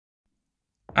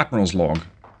Admiral's Log.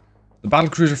 The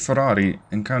battlecruiser Ferrari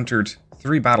encountered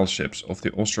 3 battleships of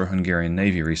the Austro-Hungarian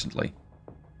Navy recently.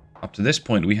 Up to this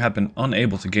point we had been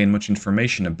unable to gain much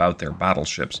information about their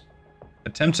battleships.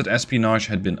 Attempts at espionage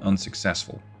had been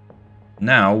unsuccessful.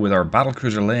 Now, with our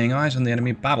battlecruiser laying eyes on the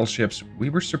enemy battleships, we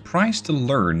were surprised to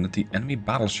learn that the enemy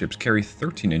battleships carry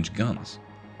 13-inch guns.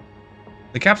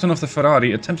 The captain of the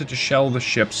Ferrari attempted to shell the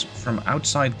ships from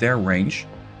outside their range,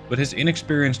 but his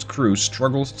inexperienced crew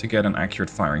struggled to get an accurate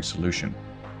firing solution.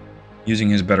 Using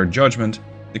his better judgment,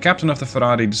 the captain of the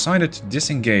Ferrari decided to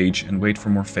disengage and wait for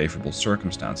more favorable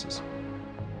circumstances.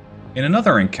 In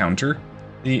another encounter,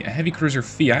 the heavy cruiser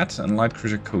Fiat and light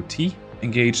cruiser Coty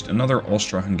engaged another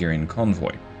Austro-Hungarian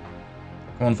convoy.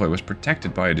 The convoy was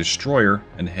protected by a destroyer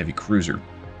and a heavy cruiser.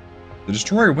 The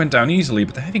destroyer went down easily,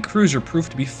 but the heavy cruiser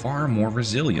proved to be far more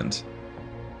resilient.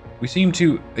 We seemed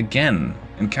to, again,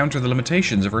 encounter the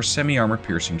limitations of our semi-armor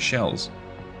piercing shells.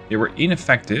 They were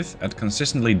ineffective at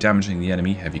consistently damaging the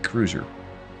enemy heavy cruiser.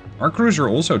 Our cruiser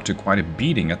also took quite a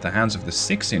beating at the hands of the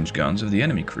 6-inch guns of the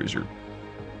enemy cruiser.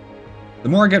 The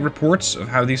more I get reports of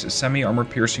how these semi-armor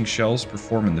piercing shells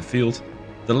perform in the field,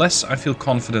 the less I feel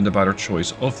confident about our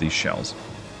choice of these shells.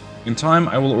 In time,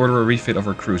 I will order a refit of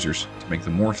our cruisers to make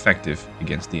them more effective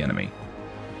against the enemy.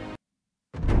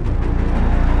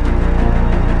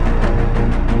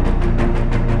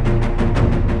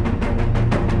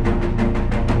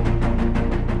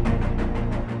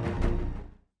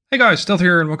 Hey guys, Stealth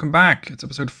here and welcome back. It's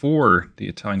episode 4, the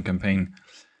Italian campaign.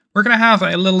 We're going to have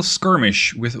a little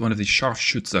skirmish with one of the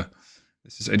Scharfschütze.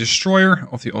 This is a destroyer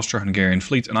of the Austro-Hungarian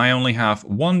fleet, and I only have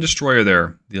one destroyer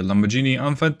there, the Lamborghini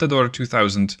Aventador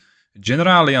 2000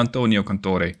 Generale Antonio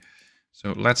Cantore.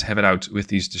 So let's have it out with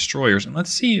these destroyers, and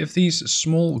let's see if these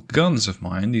small guns of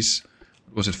mine, these,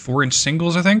 was it 4-inch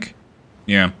singles I think?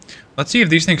 Yeah, let's see if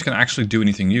these things can actually do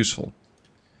anything useful.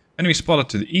 Enemy spotted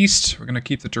to the east. We're going to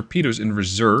keep the torpedoes in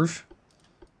reserve,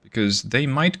 because they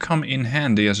might come in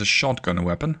handy as a shotgun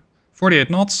weapon. 48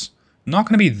 knots, not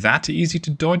going to be that easy to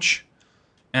dodge.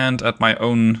 And at my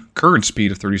own current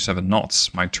speed of 37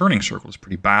 knots, my turning circle is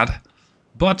pretty bad.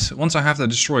 But once I have the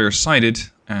destroyer sighted,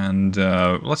 and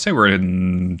let's say we're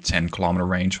in 10 kilometer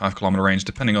range, 5 kilometer range,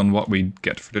 depending on what we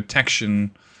get for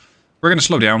detection, we're going to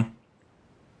slow down,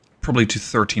 probably to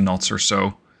 30 knots or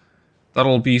so.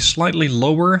 That'll be slightly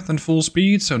lower than full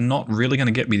speed, so not really going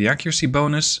to get me the accuracy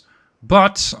bonus,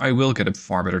 but I will get a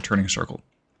far better turning circle.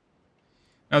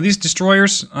 Now these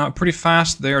destroyers are pretty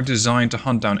fast. They are designed to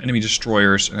hunt down enemy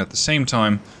destroyers and at the same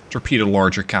time torpedo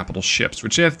larger capital ships,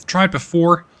 which I've tried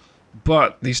before,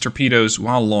 but these torpedoes,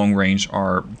 while long range,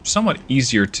 are somewhat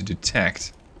easier to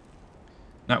detect.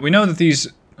 Now we know that these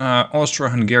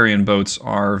Austro-Hungarian boats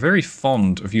are very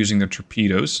fond of using their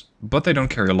torpedoes, but they don't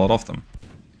carry a lot of them.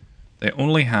 They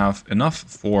only have enough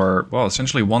for, well,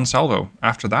 essentially one salvo.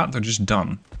 After that, they're just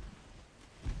done.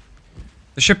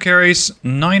 The ship carries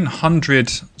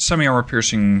 900 semi-armor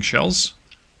piercing shells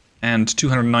and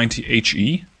 290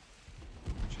 HE,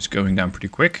 which is going down pretty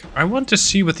quick. I want to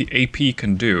see what the AP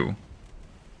can do.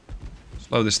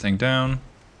 Slow this thing down.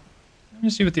 Let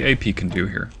me see what the AP can do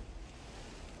here.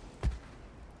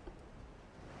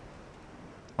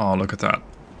 Oh, look at that.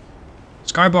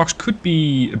 Skybox could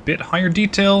be a bit higher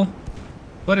detail,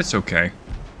 but it's okay.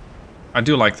 I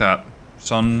do like that.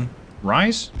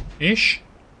 Sunrise-ish?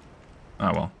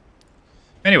 Oh well.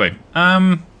 Anyway,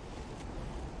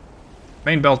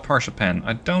 main belt partial pen.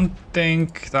 I don't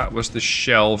think that was the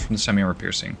shell from the semi-armor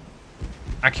piercing.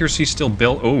 Accuracy still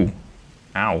oh.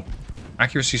 Ow.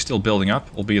 Accuracy still building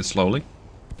up, albeit slowly.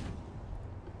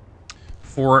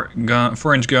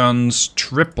 4-inch guns,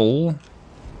 triple.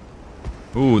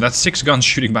 Ooh, that's 6 guns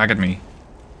shooting back at me.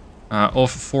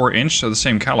 Of 4-inch, so the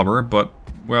same caliber, but,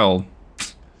 well,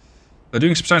 they're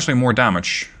doing substantially more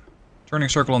damage. Turning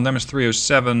circle on them is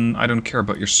 307. I don't care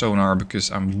about your sonar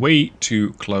because I'm way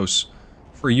too close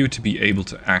for you to be able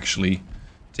to actually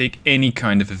take any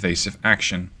kind of evasive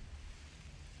action.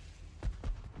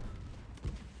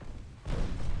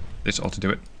 This ought to do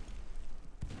it.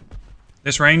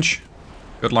 This range,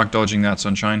 good luck dodging that,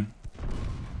 sunshine.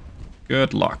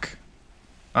 Good luck.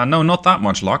 No, not that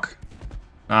much luck.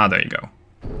 Ah, there you go.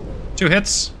 2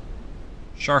 hits.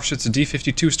 Scharfschütze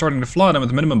D52 starting to flood, and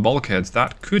with minimum bulkheads,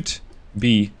 that could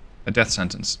be a death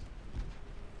sentence.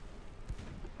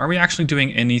 Are we actually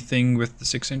doing anything with the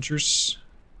 6-inchers?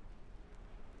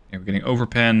 Yeah, we're getting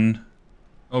overpen,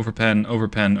 overpen,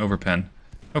 overpen, overpen.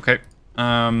 Okay.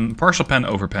 Partial pen,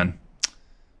 overpen.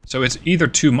 So it's either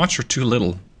too much or too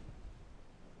little.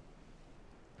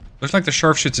 Looks like the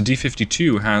Scharfschütze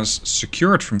D52 has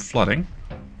secured from flooding.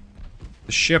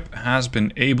 The ship has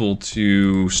been able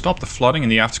to stop the flooding in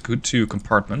the after 2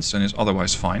 compartments and is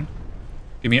otherwise fine.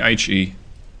 Give me HE.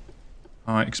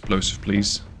 High explosive,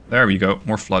 please. There we go,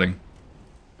 more flooding.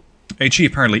 HE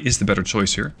apparently is the better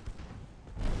choice here.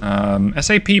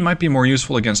 SAP might be more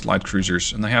useful against light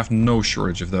cruisers, and they have no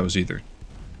shortage of those either.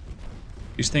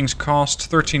 These things cost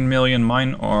 13 million,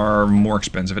 mine are more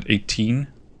expensive at 18.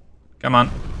 Come on.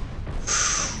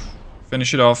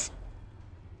 Finish it off.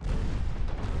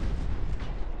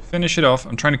 Finish it off.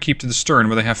 I'm trying to keep to the stern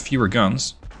where they have fewer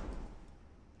guns.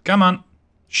 Come on.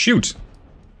 Shoot.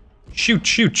 Shoot,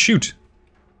 shoot, shoot.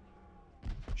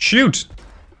 Shoot!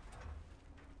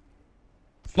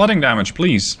 Flooding damage,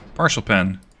 please. Partial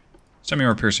pen.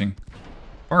 Semi-armor piercing.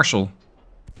 Partial.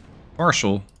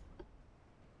 Partial.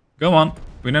 Go on.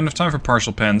 We don't have time for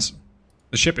partial pens.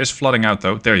 The ship is flooding out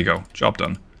though. There you go. Job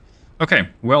done. Okay,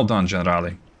 well done,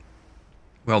 Generale.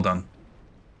 Well done.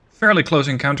 Fairly close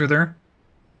encounter there.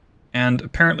 And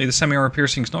apparently the semi-armor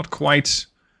piercing is not quite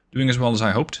doing as well as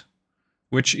I hoped.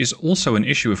 Which is also an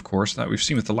issue, of course, that we've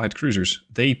seen with the light cruisers.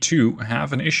 They too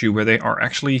have an issue where they are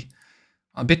actually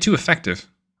a bit too effective.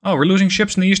 Oh, we're losing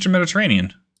ships in the Eastern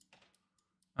Mediterranean.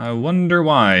 I wonder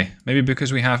why. Maybe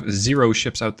because we have 0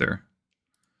 ships out there.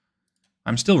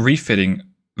 I'm still refitting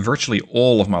virtually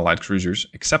all of my light cruisers,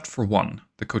 except for one,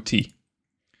 the Coty.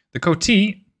 The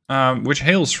Coty, which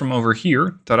hails from over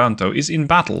here, Taranto, is in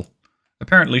battle.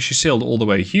 Apparently she sailed all the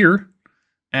way here,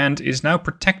 and is now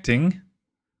protecting...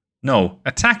 No,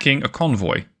 attacking a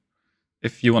convoy,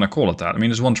 if you want to call it that. I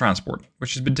mean, there's one transport,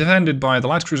 which has been defended by the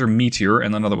light cruiser Meteor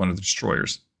and another one of the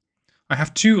destroyers. I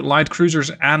have 2 light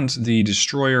cruisers and the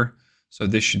destroyer, so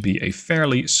this should be a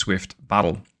fairly swift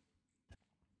battle.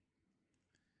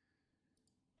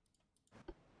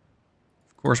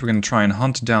 Of course, we're going to try and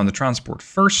hunt down the transport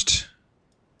first.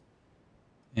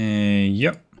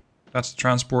 Yep, that's the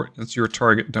transport. That's your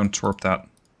target. Don't torp that.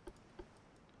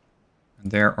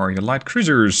 And there are your light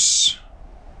cruisers.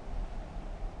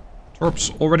 Torp's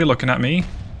already looking at me.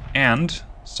 And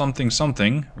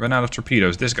something ran out of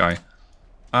torpedoes. This guy.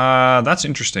 That's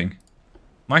interesting.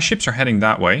 My ships are heading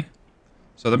that way.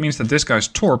 So that means that this guy's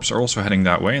torps are also heading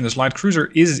that way. And this light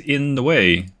cruiser is in the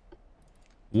way.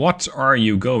 What are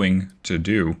you going to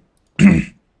do?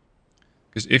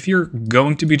 Because if you're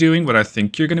going to be doing what I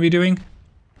think you're going to be doing,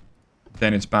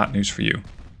 then it's bad news for you.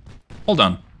 Hold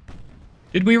on.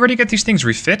 Did we already get these things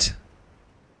refit?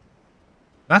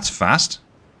 That's fast.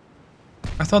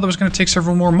 I thought that was going to take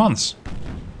several more months.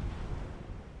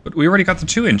 But we already got the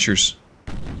 2-inchers.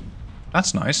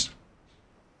 That's nice.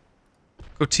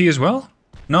 Coty as well?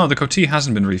 No, the Coty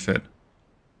hasn't been refit.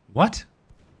 What?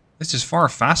 This is far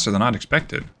faster than I'd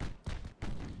expected.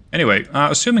 Anyway,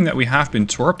 assuming that we have been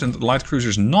torped and that the light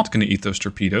cruiser's not going to eat those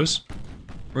torpedoes,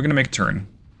 we're going to make a turn.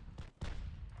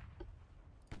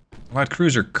 Light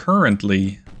cruiser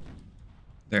currently...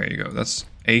 There you go, that's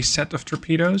a set of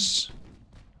torpedoes.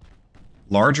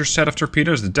 Larger set of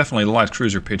torpedoes, definitely the light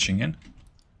cruiser pitching in.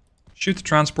 Shoot the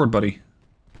transport, buddy.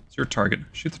 It's your target.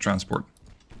 Shoot the transport.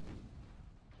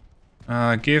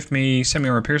 Give me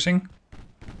semi-armor piercing.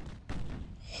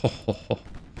 Ho ho ho.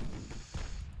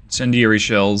 Incendiary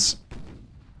shells.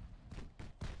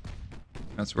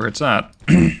 That's where it's at.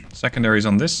 Secondaries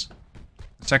on this.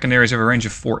 Secondaries have a range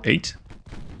of 4-8.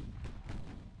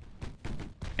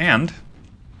 And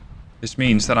this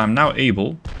means that I'm now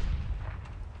able...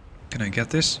 Can I get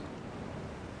this?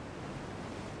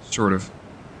 Sort of.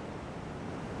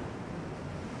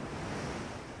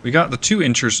 We got the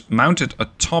 2-inchers mounted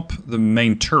atop the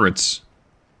main turrets.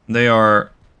 They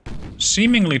are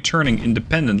seemingly turning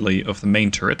independently of the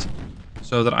main turret,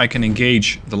 so that I can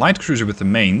engage the light cruiser with the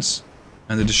mains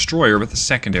and the destroyer with the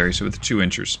secondary, so with the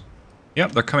 2-inchers.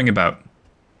 Yep, they're coming about.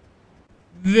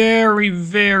 Very,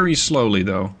 very slowly,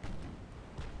 though.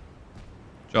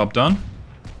 Job done.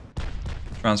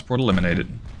 Transport eliminated.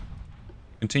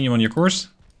 Continue on your course.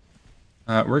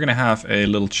 We're going to have a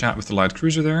little chat with the light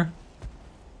cruiser there.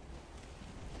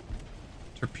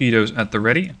 Torpedoes at the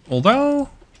ready. Although,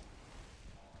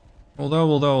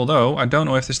 I don't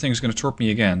know if this thing's going to torp me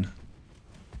again.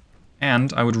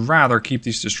 And I would rather keep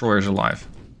these destroyers alive.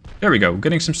 There we go.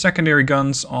 Getting some secondary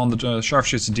guns on the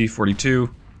Scharfschütze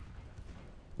D42.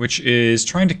 Which is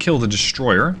trying to kill the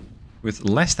destroyer with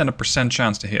less than a %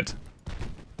 chance to hit.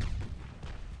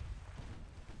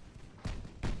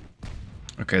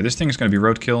 Okay, this thing is going to be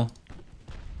roadkill.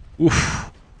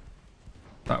 Oof.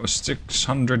 That was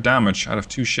 600 damage out of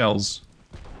 2 shells.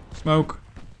 Smoke.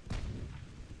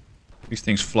 These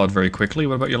things flood very quickly.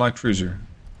 What about your light cruiser?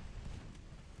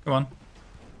 Come on.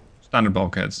 Standard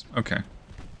bulkheads. Okay.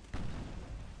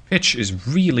 Pitch is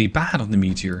really bad on the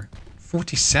Meteor.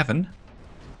 47.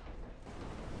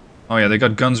 Oh yeah, they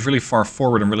got guns really far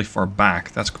forward and really far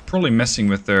back. That's probably messing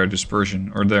with their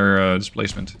dispersion, or their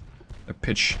displacement. Their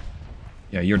pitch.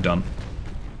 Yeah, you're done.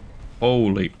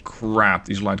 Holy crap,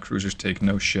 these light cruisers take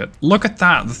no shit. Look at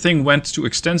that, the thing went to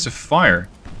extensive fire.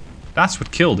 That's what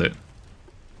killed it.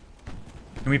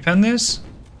 Can we pen this?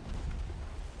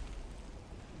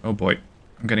 Oh boy,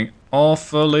 I'm getting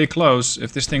awfully close.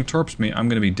 If this thing torps me, I'm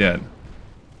gonna be dead.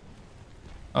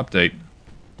 Update.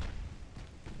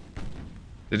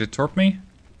 Did it torp me?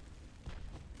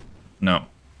 No.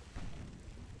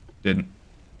 Didn't.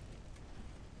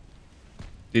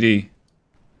 Did he?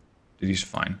 He's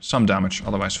fine. Some damage,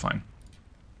 otherwise fine.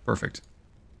 Perfect.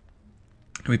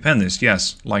 Can we pen this?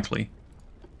 Yes, likely.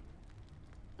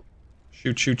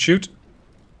 Shoot, shoot, shoot.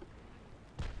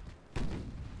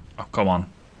 Oh, come on.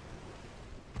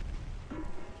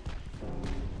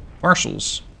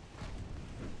 Partials.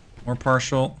 More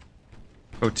partial.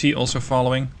 OT also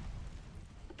following.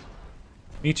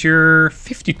 Meteor,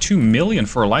 52 million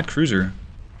for a light cruiser.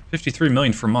 53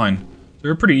 million for mine.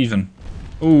 They're pretty even.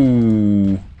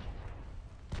 Ooh.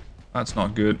 That's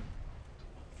not good.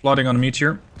 Flooding on a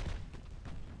Meteor.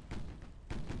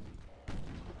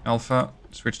 Alpha,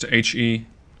 switch to HE.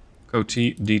 COT,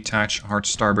 detach, hard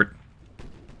starboard.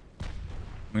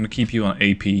 I'm going to keep you on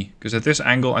AP, because at this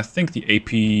angle I think the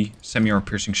AP semi-armor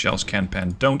piercing shells can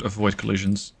pen. Don't avoid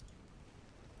collisions.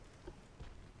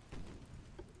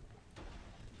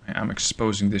 I am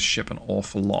exposing this ship an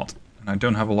awful lot. And I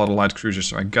don't have a lot of light cruisers,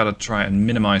 so I gotta try and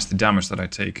minimize the damage that I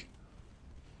take.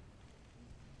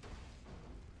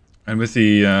 And with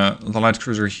the light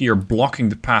cruiser here blocking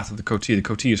the path of the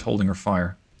COT is holding her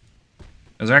fire.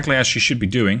 Exactly as she should be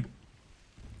doing.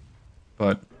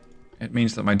 But it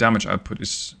means that my damage output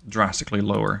is drastically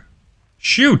lower.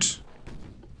 Shoot!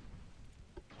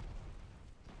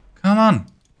 Come on!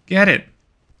 Get it!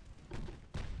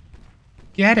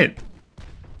 Get it!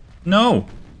 No!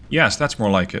 Yes, that's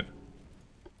more like it.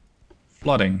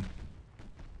 Flooding.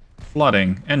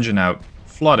 Flooding. Engine out.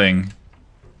 Flooding.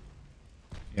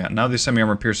 Yeah, now the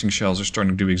semi-armor piercing shells are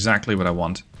starting to do exactly what I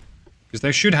want. Because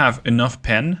they should have enough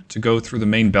pen to go through the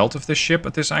main belt of this ship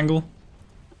at this angle.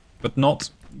 But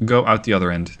not go out the other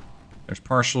end. There's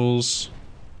partials.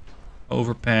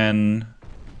 Over pen.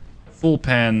 Full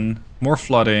pen. More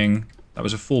flooding. That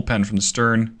was a full pen from the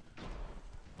stern.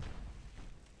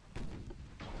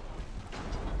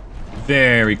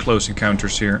 Very close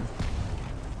encounters here.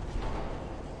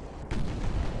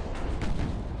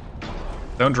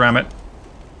 Don't ram it.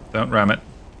 Don't ram it.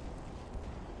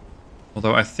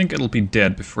 Although I think it'll be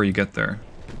dead before you get there.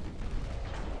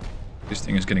 This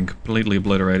thing is getting completely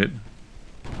obliterated.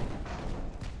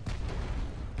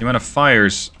 The amount of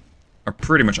fires are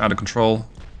pretty much out of control.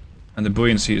 And the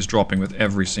buoyancy is dropping with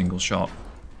every single shot.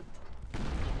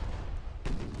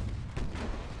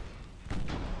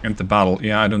 And the battle,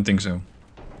 yeah, I don't think so.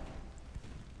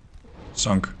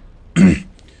 Sunk.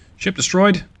 Ship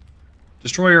destroyed.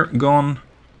 Destroyer gone.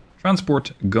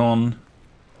 Transport gone.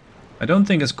 I don't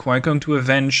think it's quite going to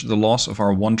avenge the loss of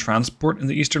our one transport in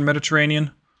the Eastern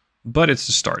Mediterranean, but it's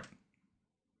a start.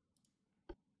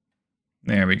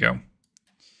 There we go.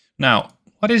 Now,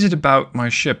 what is it about my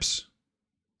ships?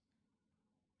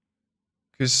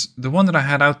 Because the one that I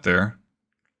had out there,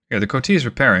 yeah, the COT is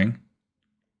repairing.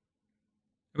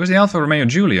 It was the Alfa Romeo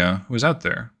Giulia who was out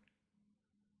there.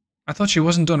 I thought she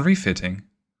wasn't done refitting.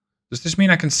 Does this mean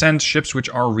I can send ships which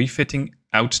are refitting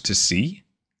out to sea?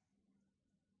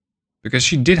 Because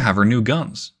she did have her new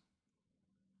guns.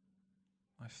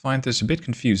 I find this a bit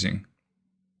confusing.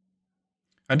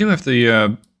 I do have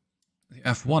the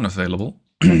F1 available.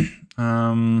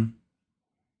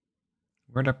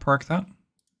 Where'd I park that?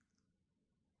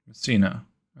 Messina.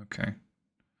 Okay.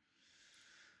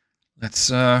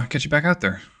 Let's get you back out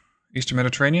there. Eastern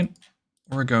Mediterranean.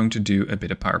 We're going to do a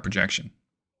bit of power projection.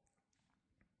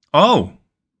 Oh!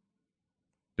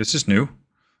 This is new.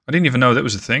 I didn't even know that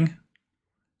was a thing.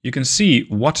 You can see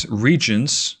what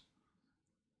regions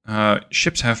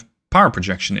ships have power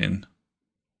projection in.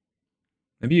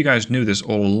 Maybe you guys knew this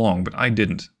all along, but I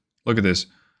didn't. Look at this.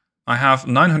 I have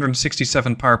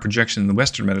 967 power projection in the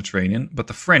Western Mediterranean, but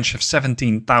the French have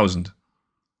 17,000.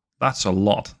 That's a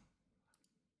lot.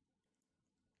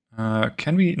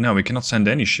 Can we? No, we cannot send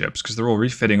any ships because they're all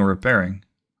refitting or repairing.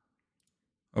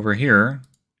 Over here,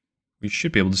 we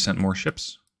should be able to send more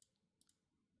ships.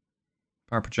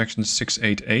 Power projection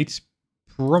 688.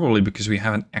 Probably because we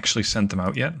haven't actually sent them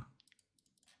out yet.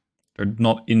 They're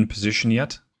not in position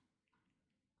yet.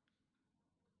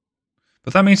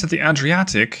 But that means that the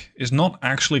Adriatic is not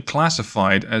actually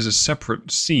classified as a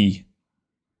separate sea.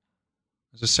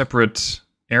 As a separate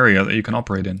area that you can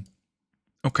operate in.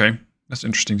 Okay, That's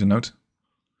interesting to note.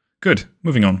 Good,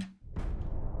 moving on.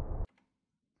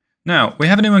 Now, we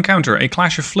have a new encounter, a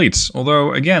clash of fleets.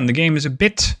 Although, again, the game is a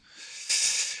bit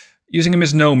using a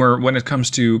misnomer when it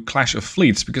comes to clash of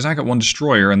fleets, because I got one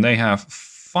destroyer and they have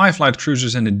 5 light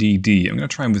cruisers and a DD. I'm going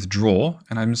to try and withdraw,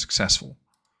 and I'm successful.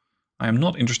 I am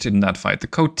not interested in that fight. The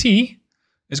Coty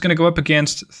is going to go up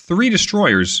against 3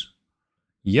 destroyers.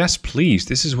 Yes, please.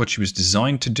 This is what she was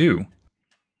designed to do.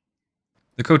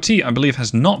 The Coty, I believe,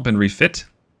 has not been refit.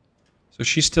 So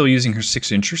she's still using her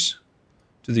 6-inchers.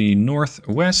 To the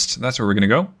northwest, that's where we're going to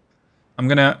go. I'm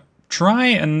going to try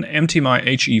and empty my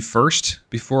HE first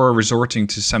before resorting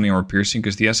to semi-armor piercing,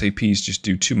 because the SAPs just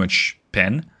do too much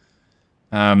pen.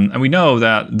 And we know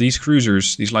that these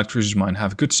cruisers, these light cruisers of mine,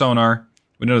 have good sonar.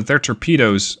 We know that their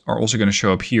torpedoes are also going to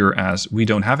show up here as we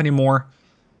don't have any more.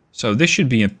 So this should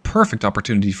be a perfect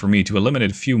opportunity for me to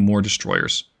eliminate a few more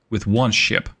destroyers with one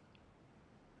ship.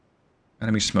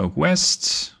 Enemy smoke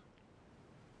west.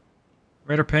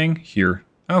 Radar ping here.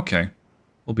 Okay,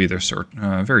 we'll be there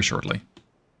very shortly.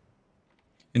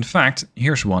 In fact,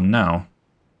 here's one now.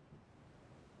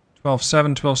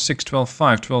 12-7, 12-6,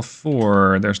 12-5,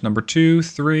 12-4. There's number 2,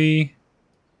 3.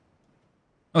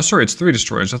 Oh, sorry, it's 3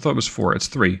 destroyers. I thought it was 4. It's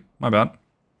 3. My bad.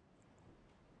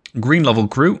 Green level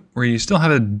crew, where you still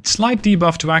have a slight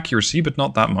debuff to accuracy, but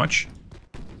not that much.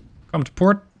 Come to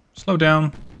port. Slow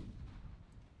down.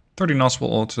 30 knots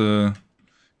will also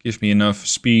give me enough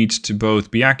speed to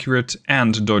both be accurate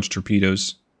and dodge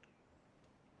torpedoes.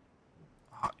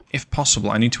 If possible,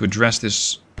 I need to address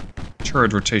this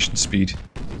turret rotation speed.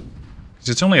 Because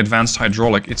it's only advanced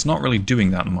hydraulic, it's not really doing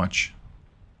that much.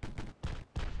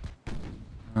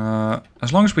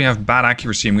 As long as we have bad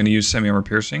accuracy, I'm going to use semi-armor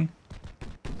piercing.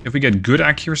 If we get good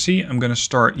accuracy, I'm going to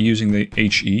start using the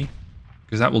HE.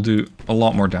 Because that will do a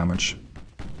lot more damage.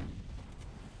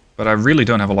 But I really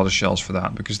don't have a lot of shells for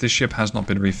that, because this ship has not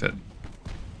been refit.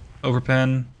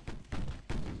 Overpen.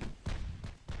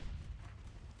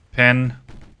 Pen.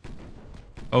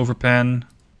 Overpen.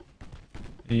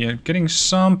 Yeah, getting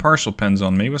some partial pens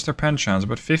on me. What's their pen chance?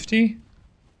 About 50?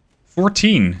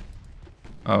 14.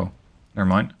 Oh, never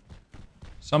mind.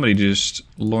 Somebody just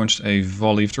launched a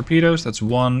volley of torpedoes. That's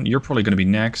 1. You're probably going to be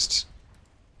next.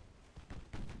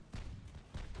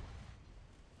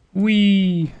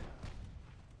 Whee!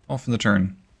 Off in the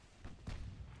turn.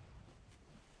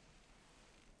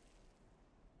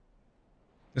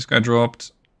 This guy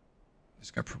dropped.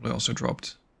 This guy probably also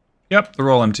dropped. Yep, they're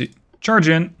all empty. Charge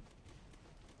in.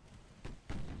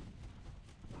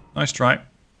 Nice try.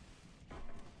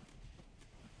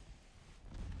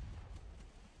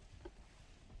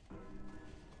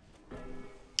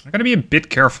 I gotta be a bit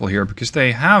careful here, because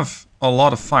they have a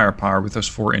lot of firepower with those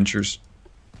 4-inchers.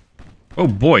 Oh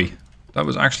boy, that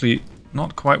was actually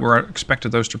not quite where I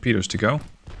expected those torpedoes to go.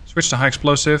 Switch to high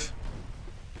explosive.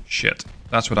 Shit,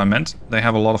 that's what I meant. They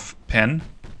have a lot of pen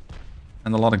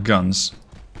and a lot of guns.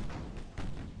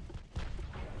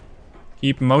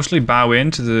 Keep mostly bow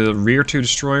in to the rear 2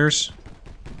 destroyers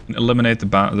and eliminate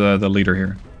the leader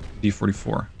here,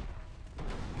 D-44.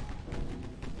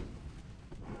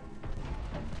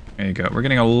 There you go. We're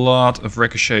getting a lot of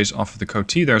ricochets off of the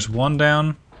Coty. There's 1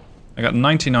 down. I got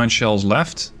 99 shells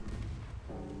left.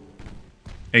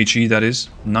 HE, that is.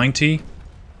 90.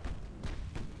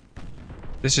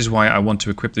 This is why I want to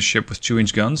equip the ship with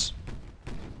 2-inch guns.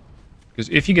 Because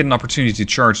if you get an opportunity to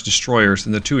charge destroyers,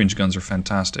 then the 2-inch guns are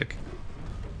fantastic.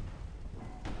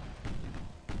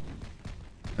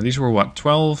 Now these were what?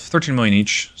 13 million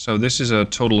each. So this is a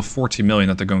total of 40 million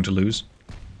that they're going to lose.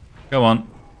 Go on.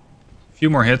 A few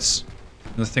more hits.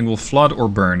 And the thing will flood or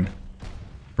burn.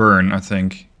 Burn, I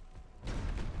think.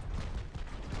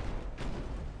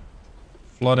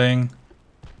 Flooding.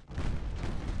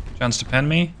 Chance to pen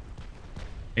me.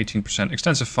 18%.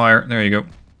 Extensive fire. There you go.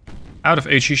 Out of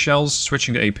HE shells,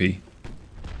 switching to AP.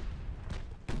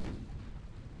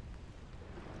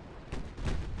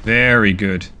 Very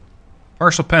good.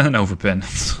 Partial pen and overpen.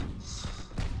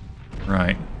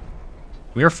 Right.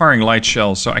 We are firing light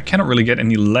shells, so I cannot really get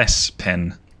any less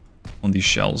pen on these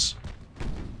shells.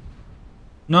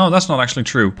 No, that's not actually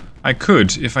true. I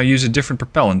could if I use a different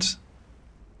propellant.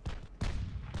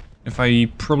 If I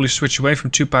probably switch away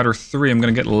from 2-powder 3, I'm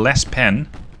going to get less pen.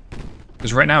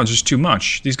 Because right now it's just too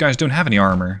much. These guys don't have any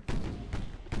armor.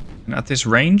 And at this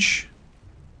range,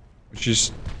 which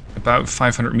is about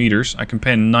 500 meters, I can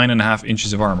pen 9.5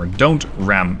 inches of armor. Don't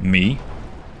ram me.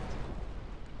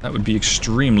 That would be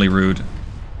extremely rude.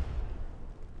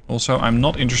 Also, I'm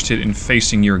not interested in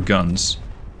facing your guns.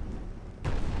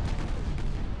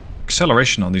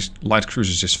 Acceleration on these light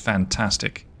cruisers is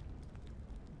fantastic.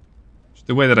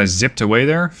 The way that I zipped away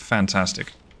there,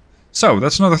 fantastic. So,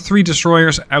 that's another 3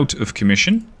 destroyers out of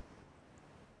commission.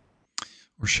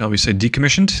 Or shall we say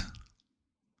decommissioned.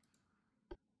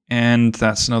 And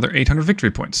that's another 800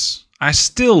 victory points. I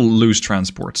still lose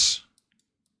transports.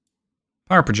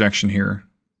 Power projection here.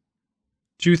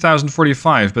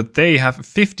 2045, but they have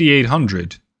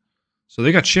 5800. So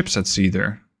they got ships at sea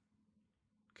there.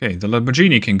 Okay, the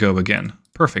Lamborghini can go again.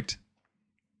 Perfect.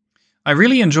 I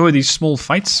really enjoy these small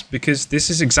fights because this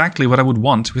is exactly what I would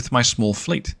want with my small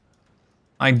fleet.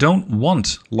 I don't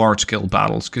want large-scale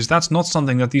battles because that's not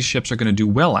something that these ships are going to do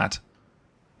well at.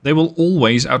 They will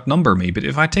always outnumber me, but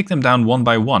if I take them down one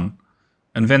by one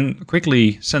and then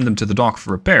quickly send them to the dock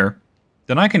for repair,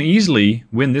 then I can easily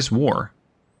win this war.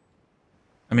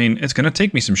 I mean, it's going to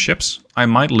take me some ships. I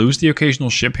might lose the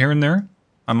occasional ship here and there.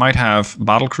 I might have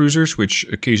battle cruisers, which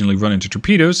occasionally run into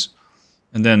torpedoes,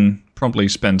 and then promptly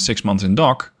spend 6 months in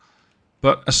dock.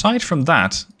 But aside from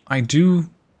that, I do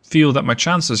feel that my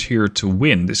chances here to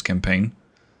win this campaign,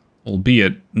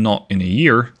 albeit not in a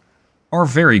year, are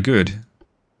very good.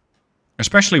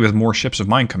 Especially with more ships of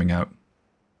mine coming out.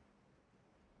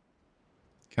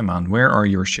 Come on, where are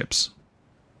your ships?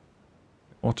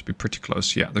 They ought to be pretty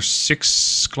close. Yeah, they're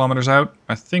 6 kilometers out.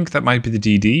 I think that might be the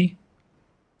DD.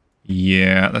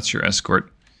 Yeah, that's your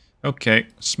escort. Okay,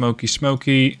 smoky,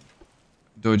 smoky.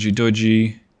 Dodgy,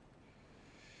 dodgy.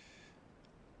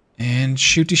 And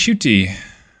shooty, shooty.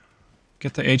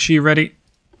 Get the HE ready.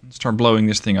 Start blowing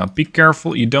this thing up. Be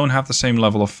careful, you don't have the same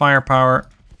level of firepower.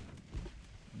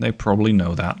 They probably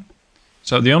know that.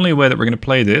 So the only way that we're going to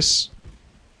play this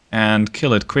and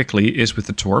kill it quickly is with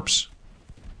the torps.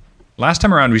 Last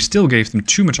time around we still gave them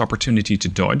too much opportunity to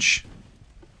dodge.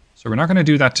 So we're not going to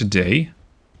do that today.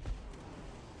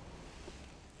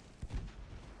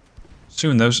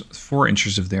 Soon those 4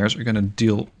 inches of theirs are going to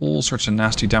deal all sorts of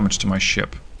nasty damage to my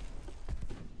ship.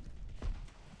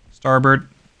 Starboard.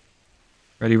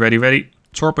 Ready, ready, ready.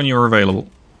 Torp when you're available.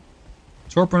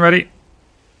 Torp when ready.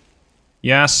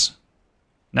 Yes.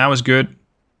 Now is good.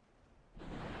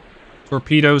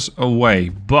 Torpedoes away.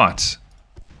 But,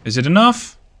 is it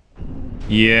enough?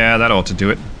 Yeah, that ought to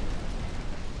do it.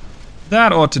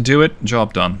 That ought to do it.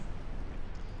 Job done.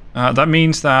 That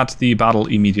means that the battle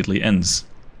immediately ends.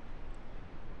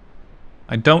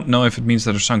 I don't know if it means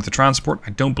that I sunk the transport. I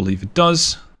don't believe it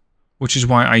does. Which is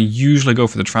why I usually go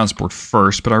for the transport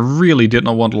first. But I really did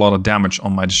not want a lot of damage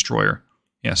on my destroyer.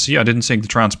 Yeah, see, I didn't sink the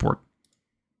transport.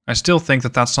 I still think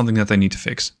that that's something that they need to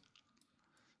fix.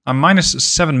 I'm minus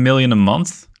 7 million a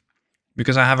month.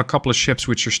 Because I have a couple of ships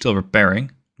which are still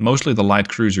repairing. Mostly the light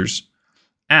cruisers.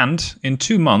 And in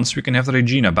 2 months we can have the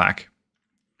Regina back.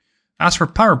 As for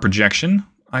power projection,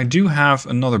 I do have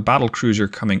another battle cruiser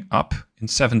coming up in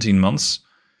 17 months.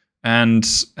 And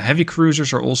heavy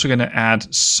cruisers are also going to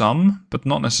add some, but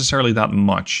not necessarily that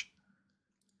much.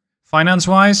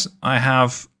 Finance-wise, I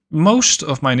have most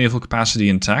of my naval capacity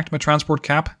intact, my transport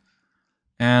cap.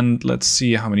 And let's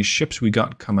see how many ships we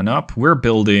got coming up. We're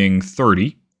building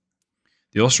 30.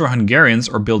 The Austro-Hungarians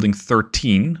are building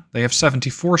 13. They have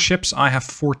 74 ships, I have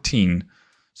 14.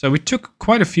 So we took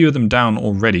quite a few of them down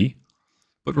already.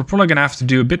 But we're probably going to have to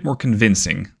do a bit more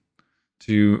convincing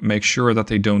to make sure that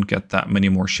they don't get that many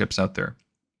more ships out there.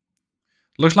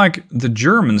 Looks like the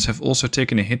Germans have also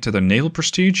taken a hit to their naval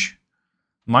prestige.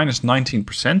 Minus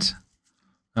 19%.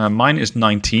 Mine is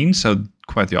 19, so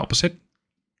quite the opposite.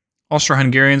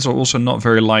 Austro-Hungarians are also not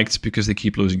very liked because they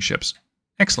keep losing ships.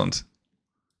 Excellent.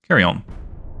 Carry on.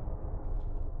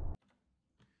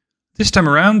 This time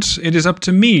around, it is up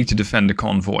to me to defend the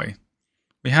convoy.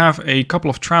 We have a couple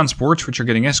of transports which are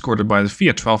getting escorted by the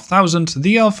Fiat 12,000,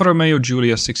 the Alfa Romeo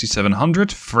Giulia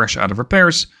 6700, fresh out of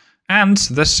repairs, and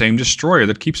the same destroyer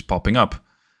that keeps popping up.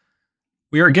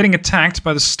 We are getting attacked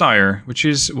by the Steyr, which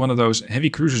is one of those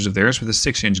heavy cruisers of theirs with the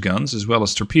 6-inch guns, as well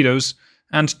as torpedoes,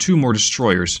 and 2 more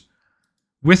destroyers.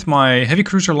 With my heavy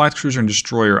cruiser, light cruiser, and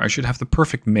destroyer, I should have the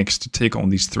perfect mix to take on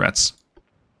these threats.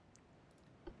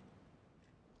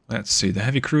 Let's see, the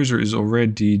heavy cruiser is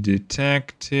already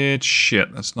detected.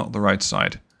 Shit, that's not the right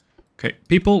side. Okay,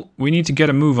 people, we need to get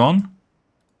a move on.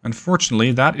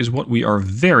 Unfortunately, that is what we are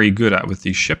very good at with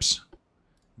these ships.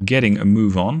 Getting a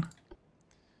move on.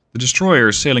 The destroyer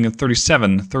is sailing at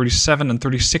 37, 37 and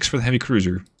 36 for the heavy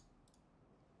cruiser.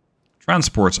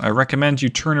 Transports, I recommend you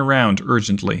turn around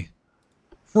urgently.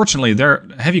 Fortunately, their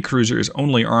heavy cruiser is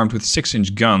only armed with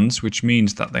 6-inch guns, which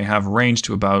means that they have range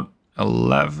to about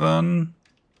 11...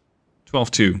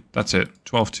 12-2, that's it,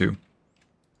 12-2.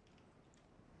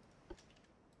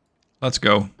 Let's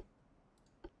go.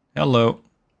 Hello.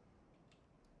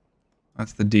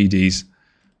 That's the DDs.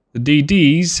 The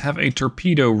DDs have a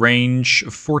torpedo range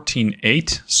of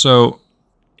 14.8, so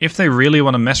if they really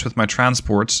want to mess with my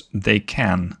transports, they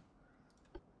can.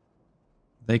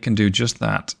 They can do just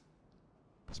that.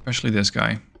 Especially this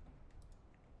guy.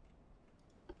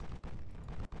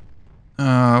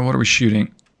 What are we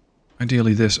shooting?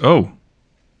 Ideally this. Oh!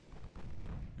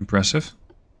 Impressive.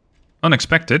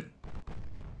 Unexpected.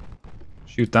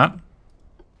 Shoot that.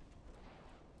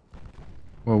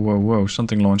 Whoa, whoa, whoa.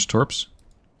 Something launched torps.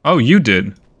 Oh, you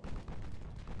did.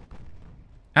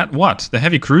 At what? The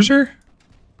heavy cruiser?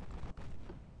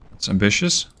 That's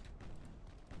ambitious.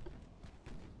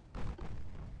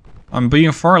 I'm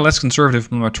being far less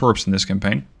conservative with my torps in this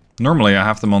campaign. Normally I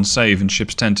have them on save and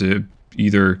ships tend to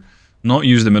either not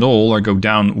use them at all or go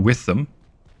down with them.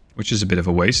 Which is a bit of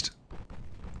a waste.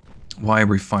 Why are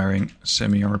we firing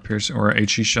semi-armor piercing or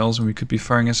HE shells when we could be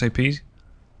firing SAPs?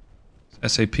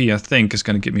 SAP, I think, is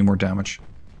going to get me more damage.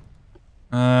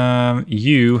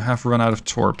 You have run out of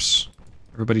torps.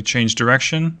 Everybody change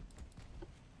direction.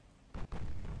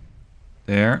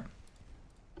 There.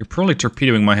 You're probably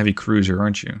torpedoing my heavy cruiser,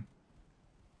 aren't you?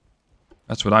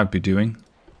 That's what I'd be doing.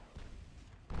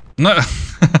 No!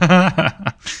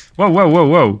 Whoa, whoa, whoa,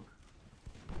 whoa!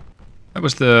 That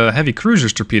was the heavy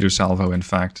cruiser's torpedo salvo, in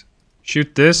fact.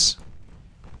 Shoot this.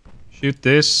 Shoot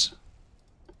this.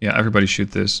 Yeah, everybody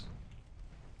shoot this.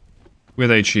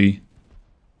 With HE.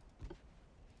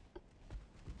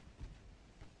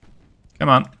 Come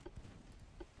on.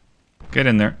 Get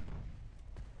in there.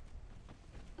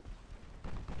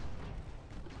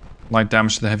 Light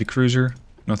damage to the heavy cruiser.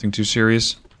 Nothing too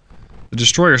serious. The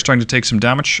destroyer is starting to take some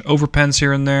damage. Overpens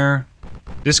here and there.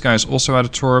 This guy's also out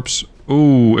of torps.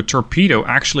 Ooh, a torpedo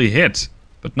actually hit.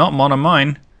 But not one of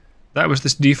mine. That was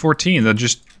this D-14 that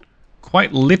just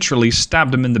quite literally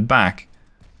stabbed him in the back.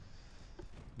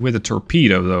 With a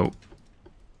torpedo, though.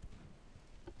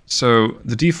 So,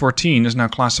 the D-14 is now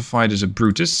classified as a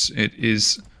Brutus. It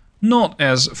is not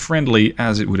as friendly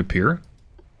as it would appear.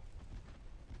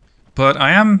 But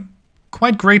I am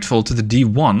quite grateful to the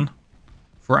D-1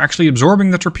 for actually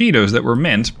absorbing the torpedoes that were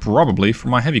meant, probably, for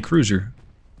my heavy cruiser.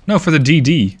 No, for the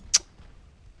DD.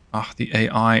 Ah, the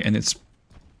AI and its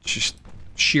just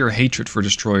sheer hatred for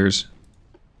destroyers.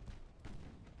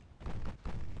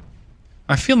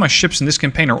 I feel my ships in this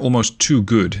campaign are almost too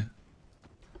good.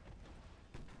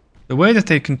 The way that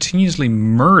they continuously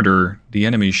murder the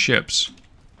enemy's ships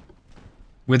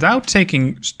without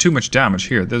taking too much damage.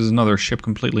 Here, there's another ship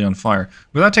completely on fire.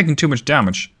 Without taking too much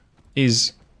damage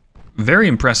is very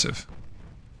impressive.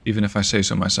 Even if I say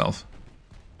so myself.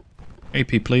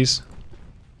 AP, please.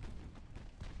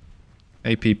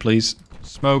 AP, please.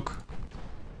 Smoke.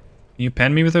 Can you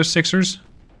pen me with those sixers?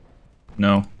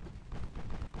 No.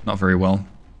 Not very well.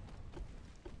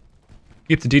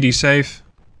 Keep the DD safe.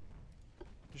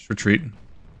 Just retreat.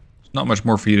 There's not much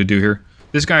more for you to do here.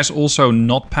 This guy's also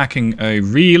not packing a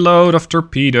reload of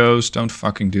torpedoes. Don't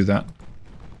fucking do that.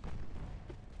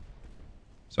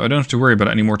 So I don't have to worry about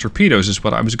any more torpedoes, is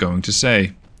what I was going to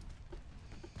say.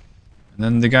 And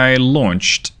then the guy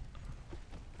launched.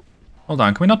 Hold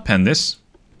on, can we not pen this?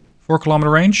 4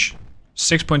 kilometer range?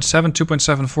 6.7,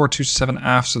 2.74, 2.7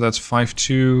 aft, so that's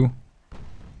 5.2.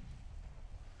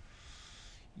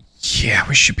 Yeah,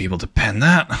 we should be able to pen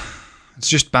that. It's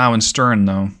just bow and stern,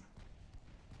 though.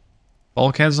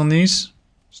 Bulkheads on these?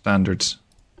 Standards.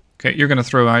 Okay, you're going to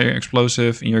throw high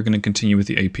explosive, and you're going to continue with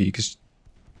the AP, because...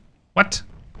 What?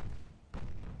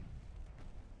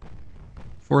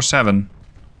 4.7.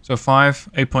 So 5,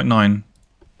 8.9.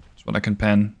 That's what I can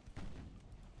pen.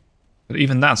 But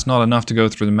even that's not enough to go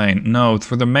through the main. No,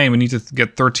 for the main we need to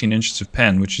get 13 inches of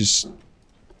pen, which is...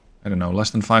 I don't know,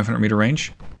 less than 500 meter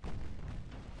range?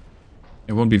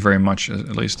 It won't be very much,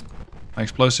 at least. High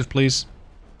explosive, please.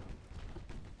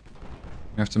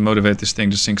 We have to motivate this thing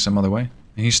to sink some other way.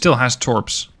 And he still has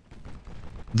torps.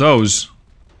 Those,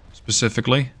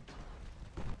 specifically.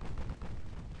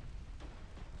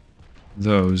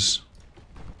 Those.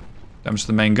 Damage to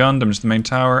the main gun, damage to the main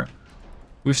tower.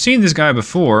 We've seen this guy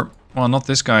before. Well, not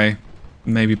this guy,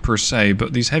 maybe per se,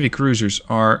 but these heavy cruisers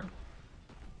are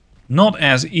not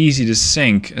as easy to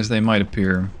sink as they might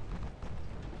appear.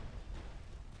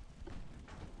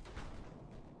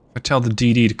 If I tell the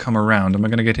DD to come around, am I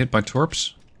going to get hit by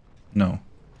torps? No.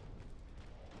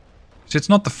 So it's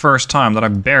not the first time that I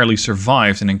barely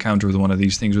survived an encounter with one of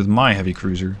these things with my heavy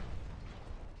cruiser.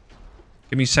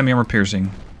 Give me semi-armor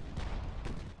piercing.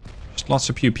 Just lots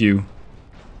of pew-pew.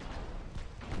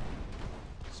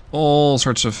 All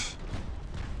sorts of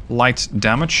light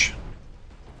damage.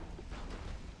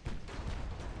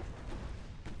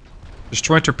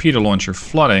 Destroy torpedo launcher.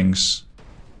 Floodings.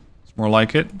 It's more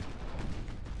like it.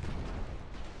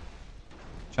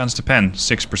 Chance to pen,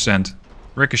 6%.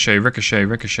 Ricochet, ricochet,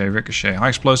 ricochet, ricochet. High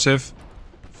explosive.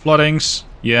 Floodings.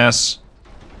 Yes.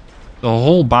 The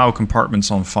whole bow compartment's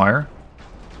on fire.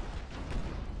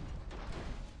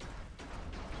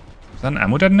 Is that an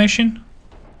ammo detonation?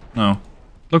 No.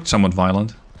 Looked somewhat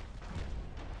violent.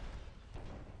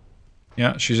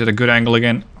 Yeah, she's at a good angle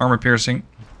again. Armor piercing.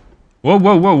 Whoa,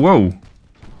 whoa, whoa, whoa.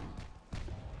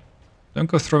 Don't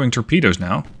go throwing torpedoes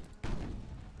now.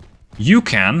 You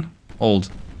can.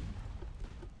 Hold.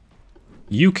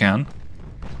 You can.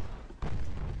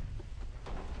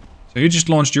 So you just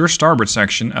launched your starboard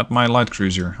section at my light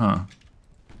cruiser, huh?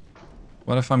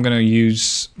 What if I'm gonna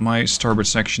use my starboard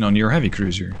section on your heavy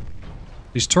cruiser?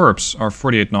 These torps are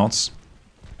 48 knots.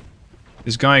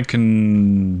 This guy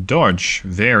can dodge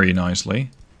very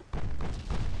nicely.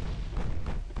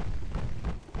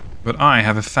 But I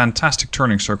have a fantastic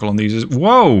turning circle on these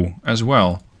whoa! As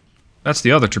well. That's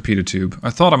the other torpedo tube. I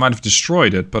thought I might have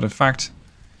destroyed it, but in fact,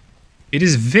 it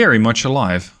is very much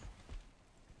alive.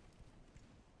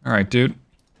 Alright, dude.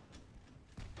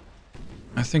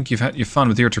 I think you've had your fun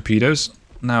with your torpedoes.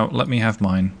 Now, let me have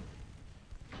mine.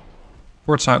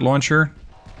 Port side launcher.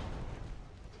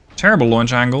 Terrible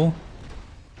launch angle.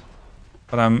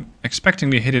 But I'm expecting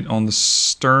to hit it on the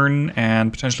stern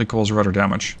and potentially cause rudder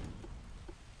damage.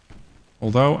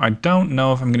 Although, I don't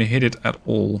know if I'm going to hit it at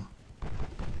all.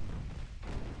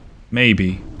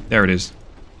 Maybe. There it is.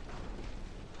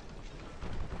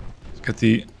 Let's get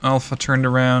the Alpha turned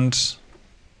around.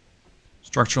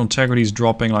 Structural integrity is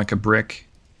dropping like a brick.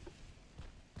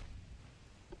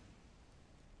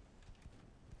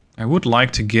 I would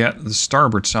like to get the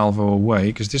starboard salvo away,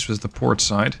 because this was the port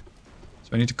side.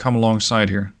 So I need to come alongside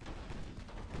here.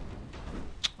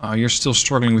 Oh, you're still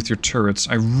struggling with your turrets.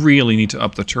 I really need to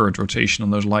up the turret rotation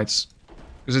on those lights.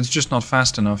 Because it's just not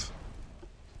fast enough.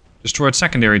 Destroyed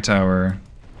secondary tower.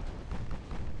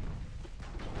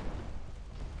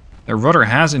 Their rudder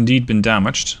has indeed been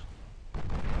damaged.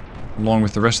 Along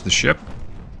with the rest of the ship.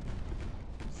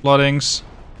 Floodings.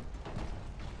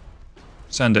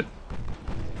 Send it.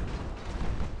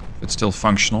 If it's still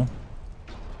functional.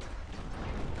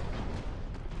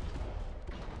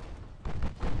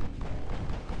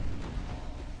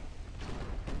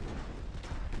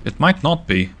 It might not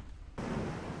be.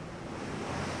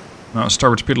 No,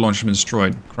 starboard torpedo launcher has been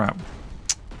destroyed. Crap.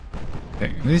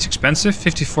 Okay, are these expensive?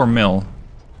 54 mil.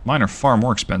 Mine are far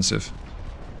more expensive.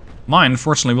 Mine,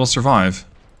 fortunately, will survive.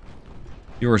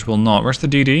 Yours will not. Where's the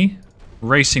DD?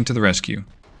 Racing to the rescue.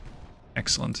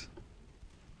 Excellent.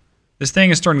 This thing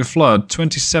is starting to flood.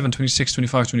 27, 26,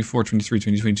 25, 24, 23,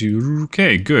 22.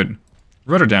 Okay, good.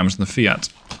 Rudder damage on the Fiat.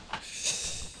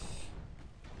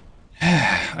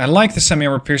 I like the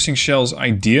semi-armor piercing shell's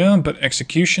idea, but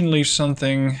execution leaves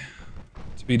something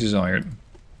to be desired.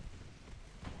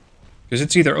 Because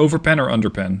it's either overpen or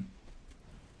underpen.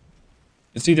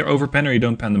 It's either overpen or you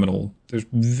don't pen them at all. There's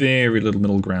very little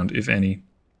middle ground, if any.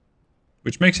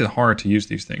 Which makes it hard to use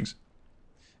these things.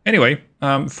 Anyway,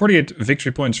 48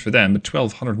 victory points for them, but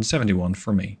 1,271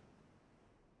 for me.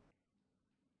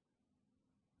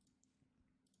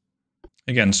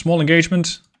 Again, small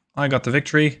engagement. I got the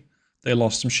victory. They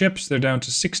lost some ships. They're down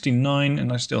to 69,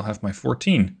 and I still have my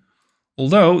 14.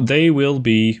 Although, they will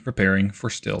be repairing for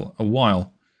still a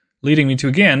while. Leading me to,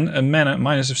 again, a mana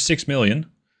minus of 6 million.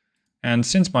 And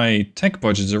since my tech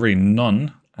budget is already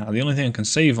none, the only thing I can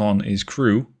save on is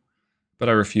crew. But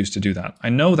I refuse to do that. I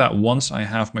know that once I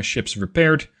have my ships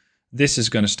repaired, this is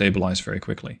going to stabilize very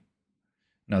quickly.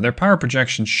 Now, their power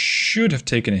projection should have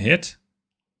taken a hit.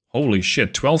 Holy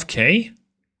shit, 12k?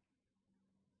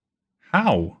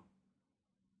 How?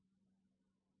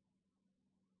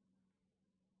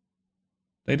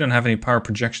 They don't have any power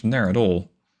projection there at all.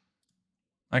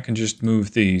 I can just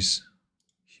move these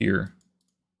here.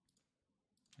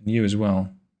 And you as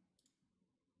well.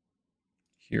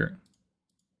 Here.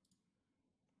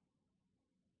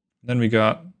 Then we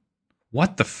got...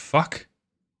 What the fuck?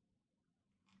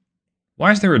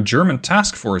 Why is there a German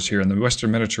task force here in the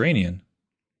Western Mediterranean?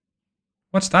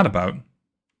 What's that about?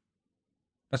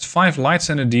 That's 5 lights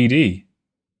and a DD.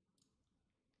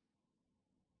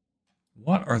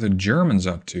 What are the Germans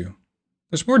up to?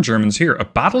 There's more Germans here. A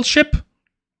battleship?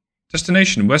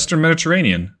 Destination, Western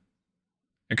Mediterranean.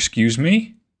 Excuse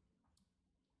me?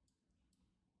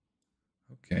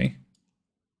 Okay.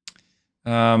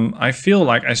 I feel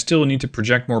like I still need to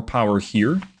project more power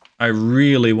here. I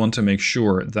really want to make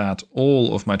sure that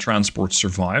all of my transports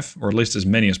survive, or at least as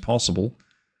many as possible.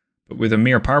 But with a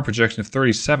mere power projection of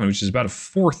 37, which is about a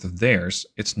fourth of theirs,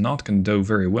 it's not going to do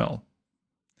very well.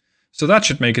 So that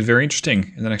should make it very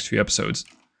interesting in the next few episodes.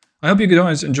 I hope you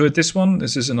guys enjoyed this one.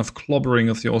 This is enough clobbering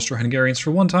of the Austro-Hungarians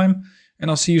for one time. and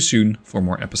I'll see you soon for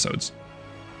more episodes.